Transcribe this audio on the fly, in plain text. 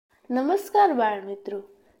નમસ્કાર બાળ મિત્રો,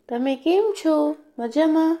 તમે કેમ છો?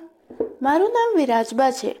 મજામાં? મારું નામ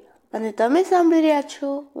વિરાજબા છે અને તમે સાંભળી રહ્યા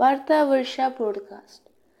છો વાર્તા વર્ષા પોડકાસ્ટ.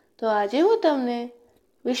 તો આજે હું તમને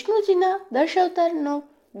વિષ્ણુજીના 10 અવતારનો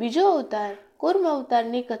બીજો અવતાર કૂર્મ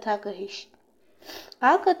અવતારની કથા કહીશ.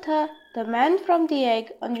 આ કથા the main from the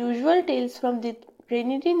egg unusual tales from the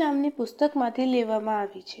Trinity નામની પુસ્તકમાંથી લેવામાં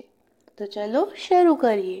આવી છે. તો ચલો શરૂ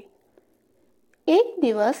કરીએ. એક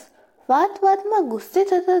દિવસ વાતમાં ગુસ્સે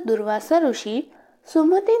થતા દુર્વાસા ઋષિ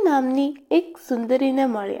સુમતિ નામની એક સુંદરીને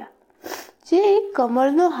મળ્યા, જે એક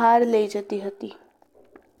કમળનો હાર લઈ જતી હતી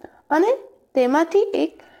અને તેમાંથી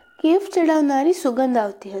એક કેફ ચડાવનારી સુગંધ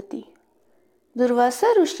આવતી હતી.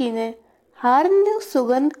 દુર્વાસા ઋષિને હારની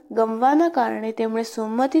સુગંધ ગમવાના કારણે તેમણે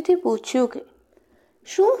સુમતિથી પૂછ્યું કે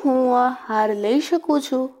શું હું આ હાર લઈ શકું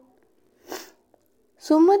છું?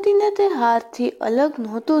 સુમતિને તે હારથી અલગ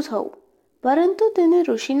નહોતું થવું, પરંતુ તેને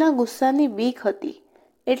ઋષિના ગુસ્સાની બીક હતી,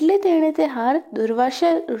 એટલે તેણે તે હાર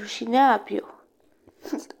દુર્વાસા ઋષિને આપ્યો.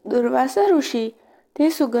 દુર્વાસા ઋષિ તે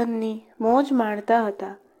સુગંધની મોજ માણતા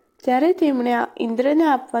હતા ત્યારે તેમણે ઇન્દ્રને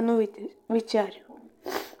આપવાનું વિચાર્યું,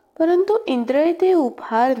 પરંતુ ઇન્દ્રએ તે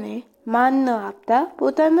ઉપહારને માન ન આપતા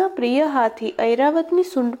પોતાના પ્રિય હાથી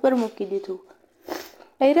ઐરાવતની સૂંઢ પર મૂકી દીધું.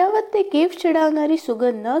 ઐરાવત તે કેફ ચડાવનારી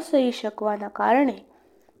સુગંધ ન સહી શકવાના કારણે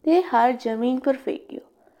તે હાર જમીન પર ફેંક્યો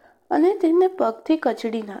અને તેને પગથી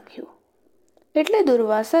કચડી નાખ્યો. એટલે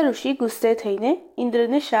દુર્વાસા ઋષિ ગુસ્સે થઈને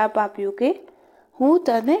ઇન્દ્રને શાપ આપ્યો કે હું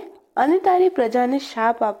તને અને તારી પ્રજાને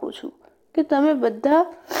શાપ આપું છું કે તમે બધા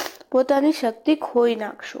પોતાની શક્તિ ખોઈ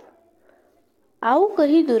નાખશો. આવું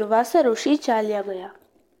કહી દુર્વાસા ઋષિ ચાલ્યા ગયા.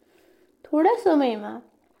 થોડા સમયમાં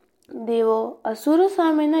દેવો અસુરો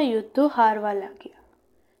સામેના યુદ્ધો હારવા લાગ્યા.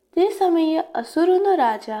 તે સમયે અસુરોનો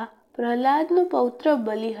રાજા પ્રહલાદનો પૌત્ર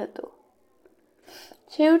બલિ હતો.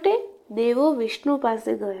 છેવટે દેવો વિષ્ણુ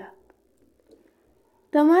પાસે ગયા.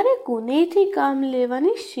 તમારે કુનેહથી કામ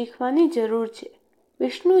લેવાની શીખવાની જરૂર છે,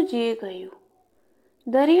 વિષ્ણુજીએ કહ્યું.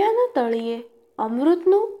 દરિયાના તળિયે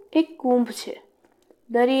અમૃતનું એક કુંભ છે.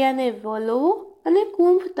 દરિયાને વલોવો અને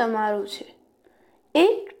કુંભ તમારું છે.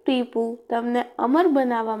 એક ટીપું તમને અમર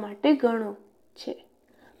બનાવવા માટે ઘણું છે,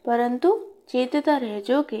 પરંતુ ચેતતા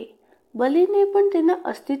રહેજો કે બલિને પણ તેના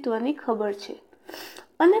અસ્તિત્વની ખબર છે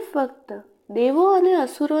અને ફક્ત દેવો અને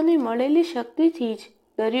અસુરોની મળેલી શક્તિથી જ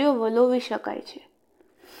દરિયો વલોવી શકાય છે.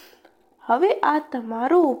 હવે આ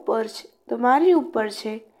તમારી ઉપર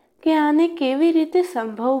છે કે આને કેવી રીતે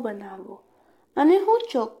સંભવ બનાવવો, અને હું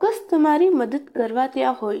ચોક્કસ તમારી મદદ કરવા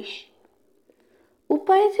ત્યાં હોઈશ.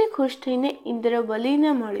 ઉપાયથી ખુશ થઈને ઇન્દ્ર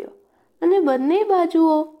બલિને મળ્યો અને બંને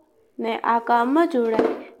બાજુઓને આ કામમાં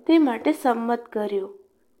જોડાય તે માટે સંમત કર્યો.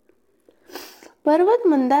 પર્વત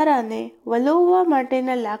મંદારાને વલોવવા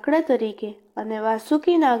માટેના લાકડા તરીકે અને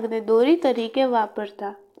વાસુકી નાગને દોરી તરીકે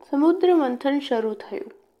વાપરતા સમુદ્ર મંથન શરૂ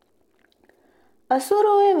થયું.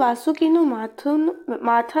 અસુરોએ વાસુકીનું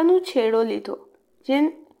માથાનો છેડો લીધો,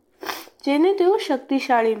 જેને તેઓ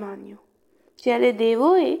શક્તિશાળી માન્યો, જ્યારે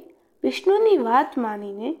દેવોએ વિષ્ણુની વાત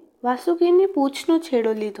માનીને વાસુકીની પૂંછનો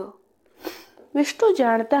છેડો લીધો. વિષ્ણુ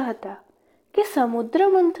જાણતા હતા કે સમુદ્ર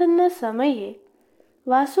મંથનના સમયે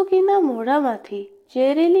વાસુકીના મોઢામાંથી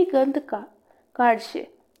ઝેરેલી ગંધ કાઢશે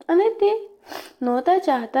અને તે નહોતા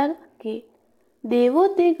ચાહતા કે દેવો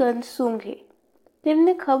તે ગંધ સૂંઘે.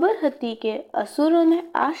 તેમને ખબર હતી કે અસુરોને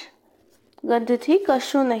આ ગંધથી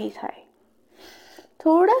કશું નહીં થાય.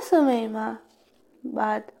 થોડા સમયમાં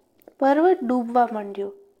બાદ પર્વત ડૂબવા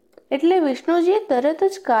માંડ્યો, એટલે વિષ્ણુજીએ તરત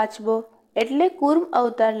જ કાચબો એટલે કૂર્મ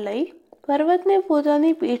અવતાર લઈ પર્વતને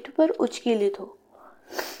પોતાની પીઠ પર ઉચકી લીધો.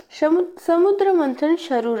 સમુદ્ર મંથન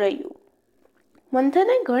શરૂ રહ્યું.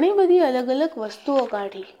 મંથને ઘણી બધી અલગ અલગ વસ્તુઓ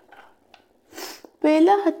કાઢી.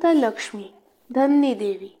 પહેલા હતા લક્ષ્મી, ધનની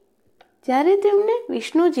દેવી. જ્યારે તેમણે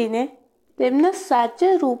વિષ્ણુજીને તેમના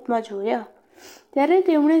સાચા રૂપમાં જોયા ત્યારે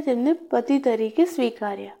તેમણે તેમને પતિ તરીકે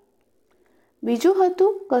સ્વીકાર્યા. બીજું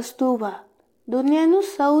હતું કસ્તુભા, દુનિયાનું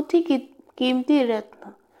સૌથી કિંમતી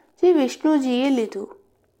રત્ન, જે વિષ્ણુજીએ લીધું.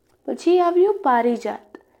 પછી આવ્યું પારિજાત,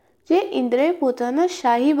 જે ઇન્દ્રએ પોતાના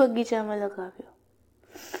શાહી બગીચામાં લગાવ્યો.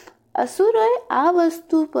 અસુરોએ આ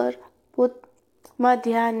વસ્તુ પર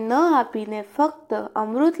ધ્યાન ન આપીને ફક્ત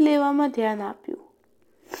અમૃત લેવામાં ધ્યાન આપ્યું.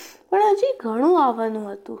 પણ હજી ઘણું આવવાનું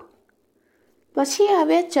હતું. પછી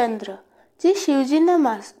આવ્યા ચંદ્ર, જે શિવજીના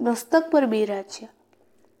મસ્તક પર બિરાજ્યા.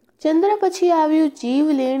 ચંદ્ર પછી આવ્યું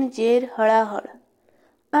જીવલેણ ઝેર હળાહળ.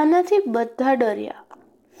 આનાથી બધા ડર્યા.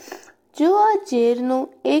 જો આ ઝેરનું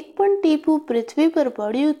એક પણ ટીપું પૃથ્વી પર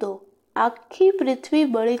પડ્યું તો આખી પૃથ્વી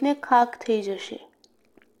બળીને ખાખ થઈ જશે.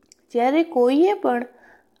 જ્યારે કોઈએ પણ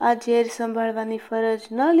આ ઝેર સંભાળવાની ફરજ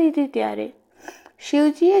ન લીધી ત્યારે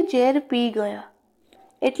શિવજીએ ઝેર પી ગયા.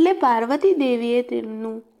 એટલે પાર્વતી દેવીએ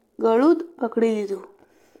તેમનું ગળું પકડી લીધું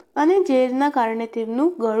અને ઝેરના કારણે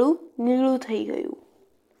તેમનું ગળું નીળું થઈ ગયું.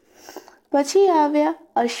 પછી આવ્યા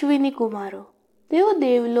અશ્વિની કુમારો, તેઓ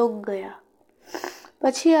દેવલોક ગયા.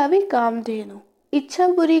 પછી આવી કામધેનુ, ઈચ્છા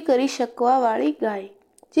પૂરી કરી શકવાવાળી ગાય,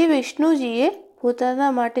 જે વિષ્ણુજીએ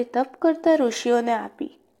પોતાના માટે તપ કરતા ઋષિઓને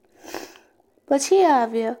આપી. પછી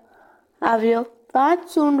આવ્યો 5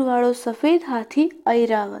 સૂંઢવાળો સફેદ હાથી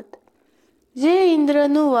ઐરાવત, જે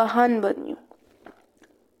ઇન્દ્રનું વાહન બન્યું.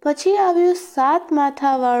 પછી આવ્યો 7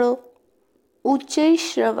 માથાવાળો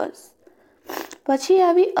ઉચ્ચૈશ્રવસ. પછી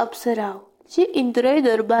આવી અપ્સરાઓ, જે ઇન્દ્રએ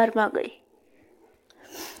દરબારમાં ગઈ.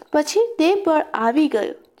 પછી તે પળ આવી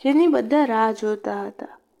ગયો જેની બધા રાહ જોતા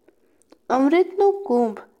હતા. અમૃતનું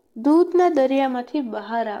કુંભ દૂધના દરિયામાંથી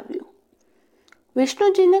બહાર આવ્યું.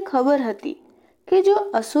 વિષ્ણુજીને ખબર હતી કે જો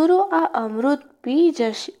અસુરો આ અમૃત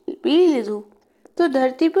પી લીધું તો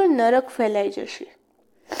ધરતી પર નરક ફેલાઈ જશે.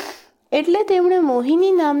 એટલે તેમણે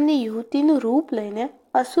મોહિની નામની યુવતીનું રૂપ લઈને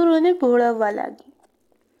અસુરોને ભોળવવા લાગી.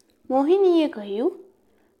 મોહિનીએ કહ્યું,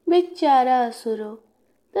 બિચારા અસુરો,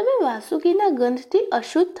 તમે વાસુકીના ગંધથી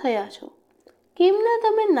અશુદ્ધ થયા છો. કેમ ના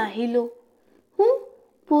તમે નાહી લો? હું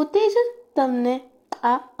પોતે જ તમને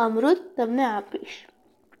આ અમૃત તમને આપીશ.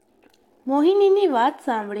 મોહિનીની વાત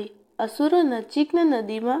સાંભળી અસુરો નજીકના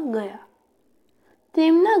નદીમાં ગયા.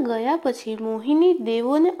 તેમના ગયા પછી મોહિની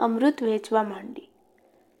દેવોને અમૃત વેચવા માંડી.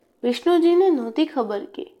 વિષ્ણુજીને નહોતી ખબર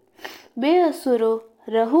કે 2 અસુરો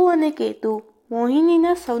રહુ અને કેતુ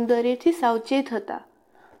મોહિનીના સૌંદર્યથી સાવચેત હતા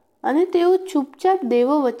અને તેઓ ચૂપચાપ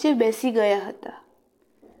દેવો વચ્ચે બેસી ગયા હતા.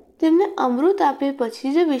 તેમને અમૃત આપે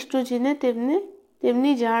પછી જ વિષ્ણુજીને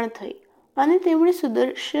તેમની જાણ થઈ અને તેમણે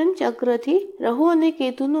સુદર્શન ચક્રથી રહુ અને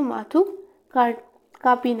કેતુનું માથું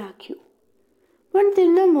કાપી નાખ્યું. પણ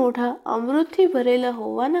તેમના મોઢા અમૃતથી ભરેલા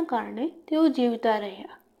હોવાના કારણે તેઓ જીવતા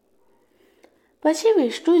રહ્યા. પછી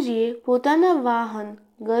વિષ્ણુજીએ પોતાના વાહન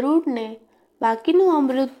ગરુડને બાકીનું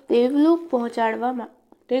અમૃત દેવલોક પહોંચાડવા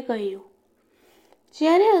માટે કહ્યું.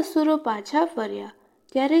 જ્યારે અસુરો પાછા ફર્યા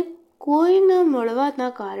ત્યારે કોઈ ન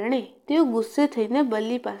મળવાના કારણે તેઓ ગુસ્સે થઈને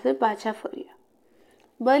બલિ પાસે પાછા ફર્યા.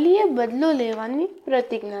 બલિએ બદલો લેવાની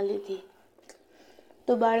પ્રતિજ્ઞા લીધી.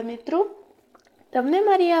 તો બાળમિત્રો, તમને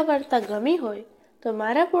મારી આ વાર્તા ગમી હોય તો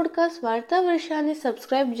મારા પોડકાસ્ટ વાર્તા વર્ષાને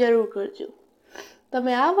સબસ્ક્રાઇબ જરૂર કરજો.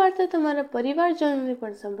 તમે આ વાર્તા તમારા પરિવારજનોને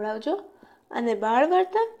પણ સંભળાવજો અને બાળ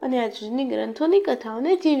વાર્તા અને આ જૂની ગ્રંથોની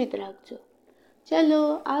કથાઓને જીવિત રાખજો. ચાલો,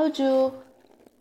 આવજો.